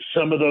ease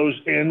some of those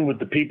in with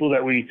the people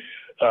that we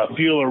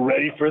feel are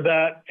ready for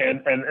that, and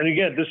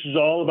again, this is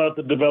all about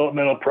the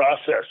developmental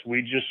process.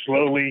 We just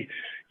slowly,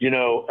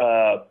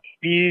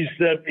 ease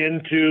them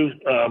into.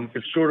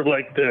 It's sort of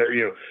like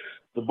the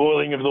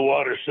boiling of the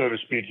water, so to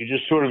speak. You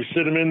just sort of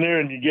sit them in there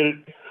and you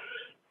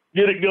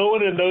get it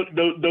going, and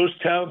those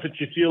talents that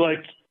you feel like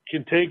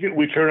can take it,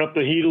 we turn up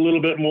the heat a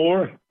little bit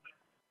more.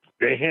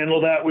 They handle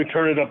that, we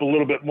turn it up a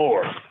little bit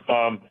more.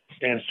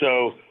 And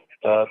so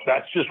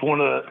that's just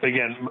one of the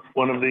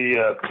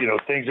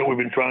things that we've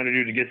been trying to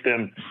do to get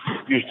them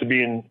used to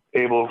being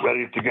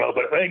ready to go.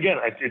 But again,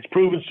 it's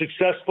proven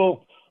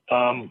successful.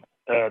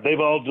 They've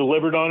all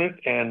delivered on it,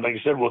 and like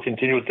I said, we'll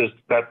continue with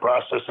that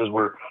process as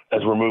we're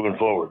moving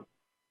forward.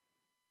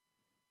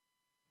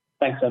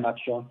 Thanks so much,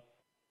 Sean.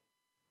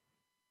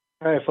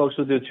 All right, folks,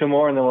 we'll do two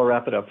more, and then we'll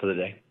wrap it up for the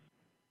day.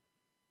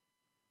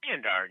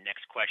 And our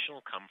next question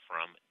will come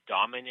from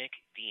Dominic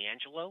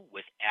D'Angelo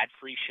with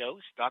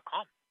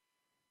adfreeshows.com.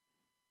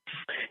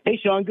 Hey,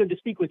 Sean, good to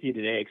speak with you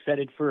today.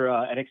 Excited for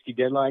NXT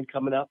Deadline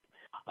coming up.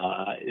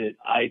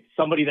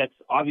 Somebody that's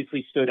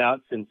obviously stood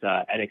out since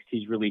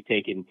NXT's really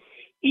taken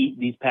heat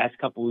these past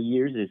couple of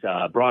years is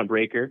Braun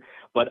Breaker.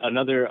 But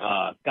another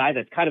guy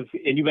that's kind of,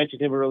 and you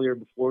mentioned him earlier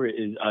before,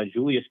 is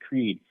Julius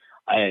Creed.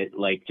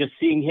 Just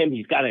seeing him,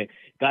 he's got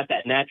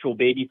that natural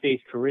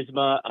babyface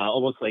charisma,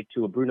 almost like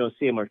to a Bruno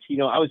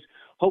Sammartino. I was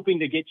hoping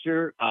to get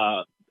your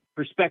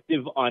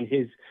perspective on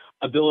his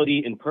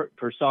ability and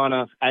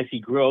persona as he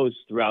grows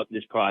throughout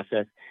this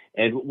process,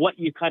 and what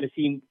you kind of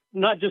seen,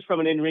 not just from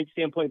an in-ring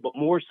standpoint, but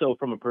more so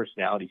from a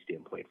personality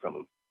standpoint from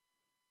him.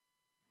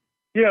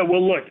 Yeah,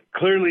 well, look,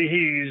 clearly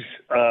he's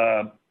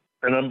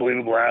an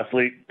unbelievable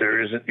athlete.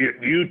 There isn't,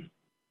 you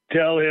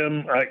tell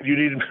him you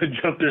need to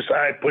jump this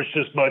high, push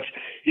this much,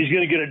 he's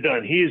going to get it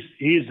done.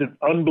 He's an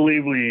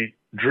unbelievably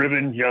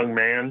driven young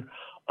man,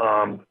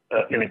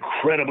 an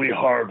incredibly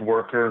hard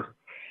worker,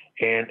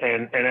 and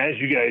as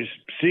you guys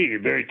see,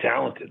 very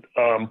talented.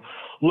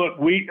 Look,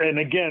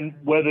 again,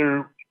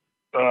 whether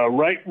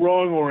right,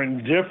 wrong, or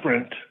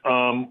indifferent,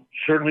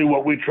 certainly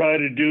what we try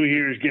to do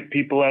here is get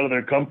people out of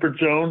their comfort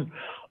zone,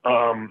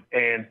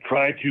 and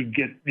try to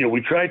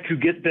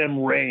get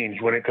them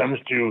range when it comes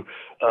to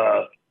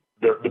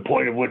the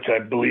point of which I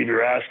believe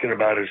you're asking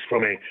about is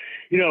from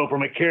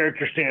a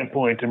character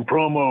standpoint and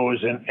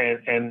promos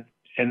and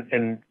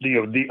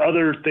the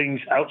other things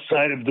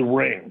outside of the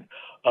ring,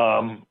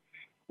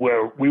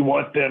 where we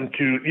want them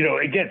to,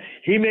 again,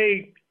 he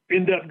may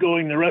end up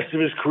going the rest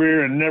of his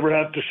career and never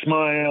have to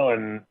smile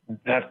and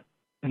have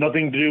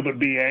nothing to do but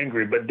be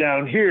angry. But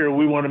down here,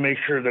 we want to make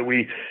sure that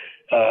we,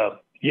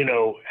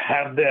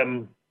 have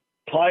them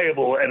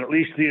pliable and at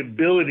least the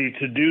ability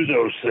to do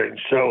those things.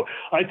 So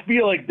I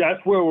feel like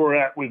that's where we're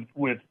at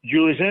with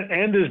Julius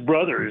and his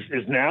brothers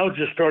is now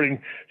just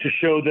starting to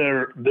show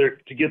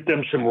to get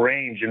them some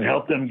range and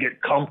help them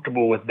get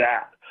comfortable with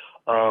that.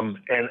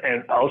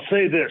 And I'll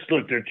say this,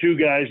 look, they're two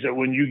guys that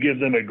when you give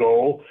them a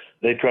goal,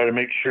 they try to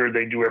make sure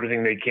they do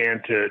everything they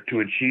can to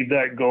achieve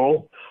that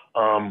goal.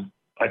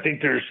 I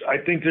think there's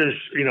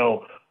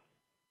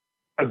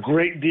a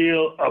great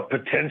deal of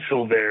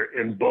potential there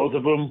in both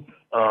of them.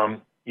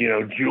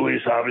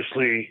 Julius,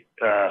 obviously,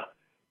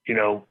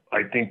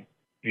 I think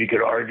you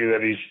could argue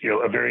that he's,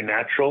 a very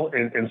natural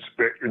in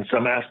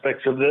some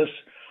aspects of this.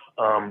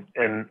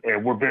 And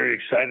we're very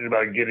excited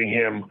about getting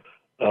him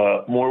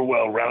more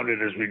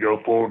well-rounded as we go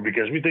forward,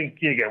 because we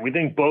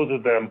think both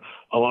of them,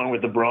 along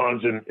with the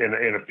Brauns and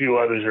a few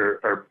others,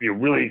 are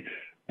really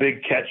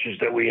big catches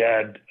that we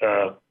had,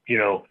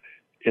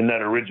 in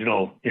that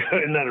original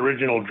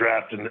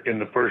draft in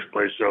the first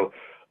place. So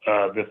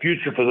the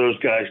future for those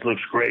guys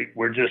looks great.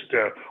 We're just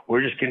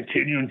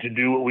continuing to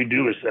do what we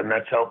do, and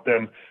that's help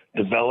them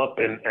develop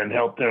and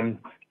help them,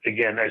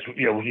 again, as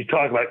when you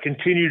talk about,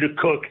 continue to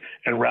cook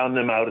and round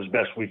them out as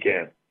best we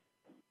can.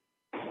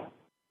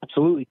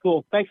 Absolutely.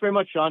 Cool. Thanks very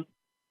much, Sean.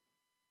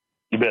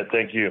 You bet.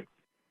 Thank you.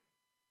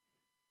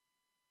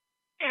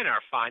 And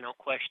our final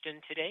question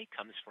today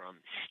comes from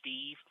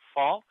Steve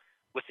Fall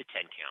with the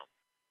 10 Count.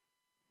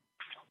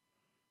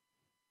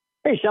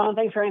 Hey, Sean.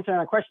 Thanks for answering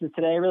our questions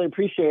today. I really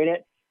appreciate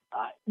it.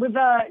 With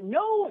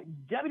no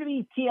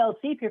WWE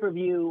TLC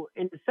pay-per-view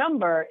in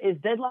December, is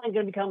Deadline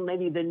going to become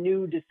maybe the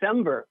new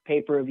December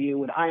pay-per-view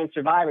with Iron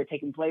Survivor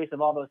taking place of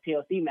all those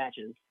TLC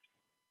matches?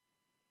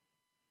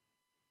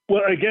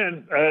 Well,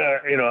 again,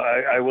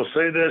 I will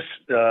say this.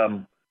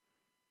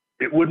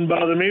 It wouldn't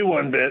bother me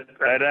one bit.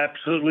 I'd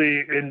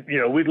absolutely,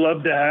 we'd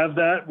love to have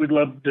that. We'd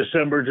love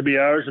December to be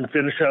ours and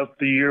finish out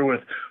the year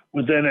with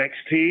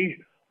NXT.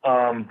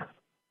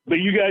 But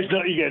you guys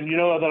know, again, you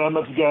know that I'm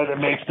not the guy that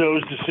makes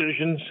those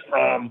decisions.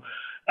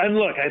 And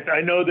look,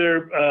 I know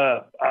they're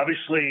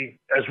obviously,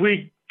 as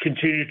we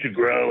continue to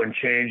grow and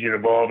change and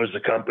evolve as a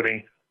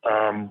company,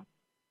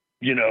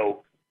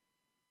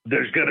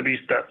 there's going to be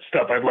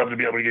stuff I'd love to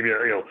be able to give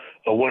you,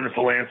 a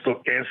wonderful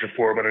answer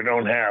for, but I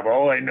don't have.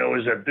 All I know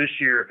is that this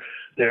year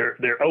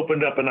they're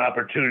opened up an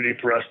opportunity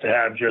for us to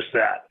have just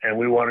that, and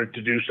we wanted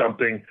to do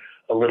something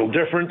a little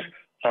different,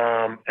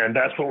 and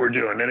that's what we're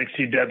doing.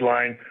 NXT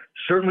Deadline,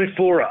 certainly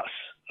for us,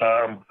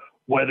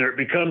 whether it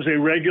becomes a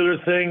regular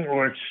thing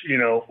or it's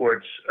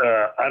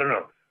I don't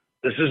know.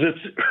 This is its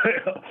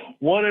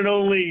one and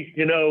only,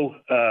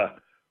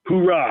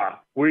 hoorah.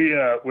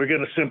 We're going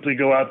to simply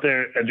go out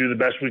there and do the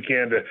best we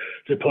can to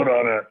put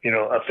on a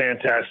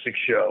fantastic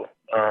show.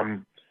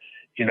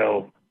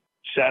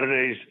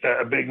 Saturday's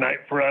a big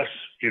night for us.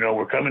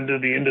 We're coming to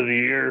the end of the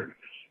year.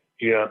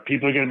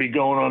 People are going to be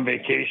going on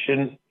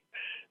vacation.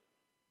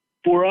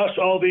 For us,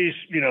 all these,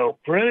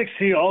 for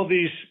NXT, all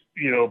these,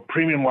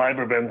 premium live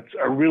events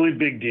are really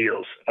big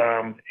deals.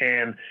 And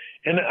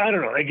I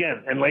don't know,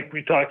 again, and like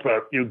we talked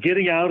about,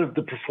 getting out of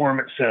the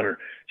Performance Center,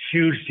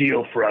 huge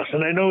deal for us.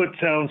 And I know it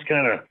sounds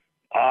kind of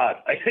odd,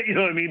 you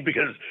know what I mean?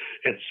 Because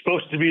it's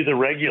supposed to be the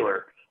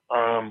regular.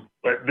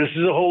 But this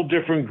is a whole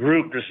different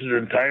group. This is an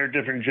entire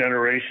different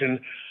generation.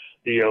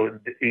 The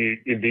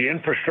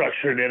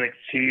infrastructure at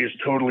NXT is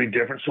totally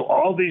different. So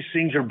all these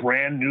things are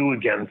brand new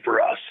again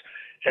for us.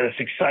 And it's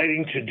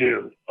exciting to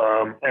do.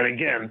 And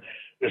again,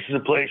 this is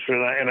a place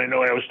where, and I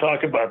know I was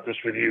talking about this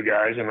with you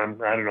guys, and I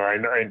don't know,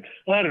 and I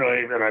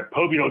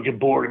hope you don't get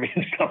bored of me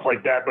and stuff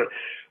like that, but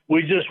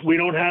we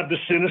don't have the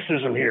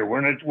cynicism here.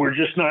 We're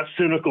just not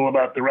cynical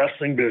about the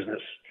wrestling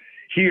business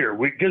here,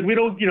 because we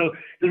don't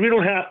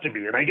have to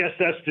be. And I guess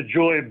that's the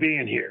joy of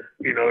being here.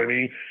 You know what I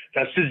mean?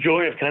 That's the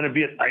joy of kind of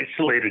being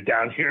isolated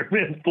down here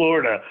in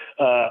Florida,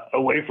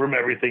 away from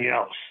everything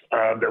else.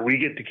 That we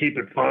get to keep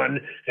it fun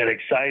and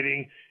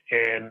exciting.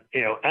 And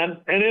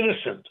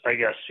innocent, I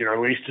guess, at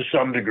least to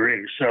some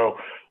degree. So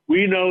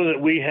we know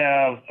that we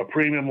have a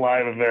premium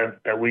live event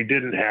that we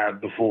didn't have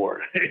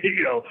before,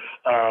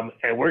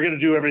 and we're going to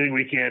do everything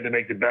we can to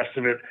make the best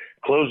of it,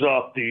 close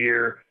off the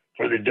year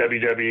for the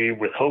WWE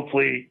with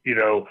hopefully,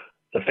 the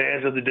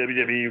fans of the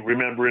WWE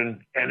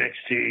remembering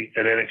NXT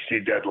and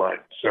NXT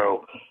Deadline.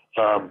 So,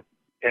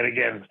 and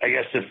again, I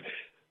guess if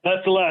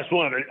that's the last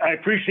one, I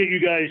appreciate you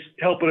guys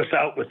helping us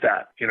out with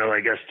that, I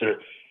guess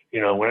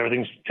when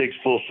everything takes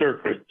full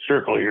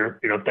circle here,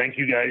 thank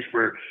you guys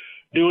for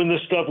doing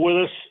this stuff with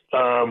us.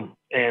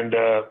 And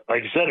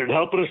like I said, it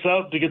helping us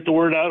out to get the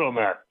word out on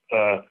that.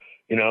 And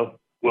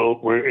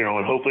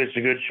hopefully it's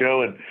a good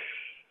show. And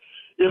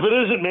if it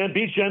isn't, man,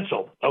 be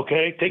gentle.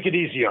 Okay. Take it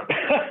easy on.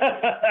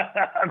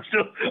 I'm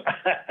still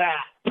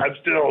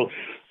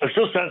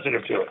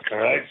sensitive to it. All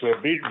right. So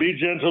be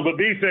gentle, but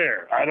be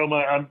fair. I don't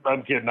mind.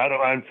 I'm kidding. I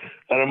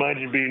don't mind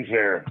you being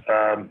fair.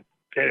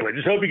 Anyway,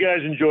 just hope you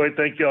guys enjoyed.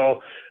 Thank you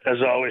all,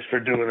 as always, for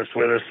doing this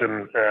with us,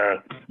 and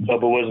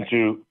hope it wasn't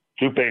too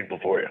painful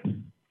for you.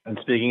 And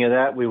speaking of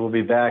that, we will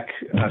be back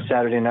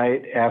Saturday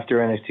night after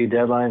NXT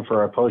Deadline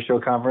for our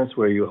post-show conference,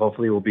 where you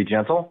hopefully will be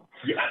gentle.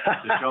 Yeah.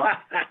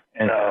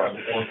 And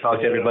we'll talk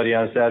to everybody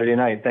on Saturday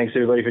night. Thanks,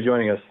 everybody, for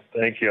joining us.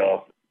 Thank you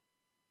all.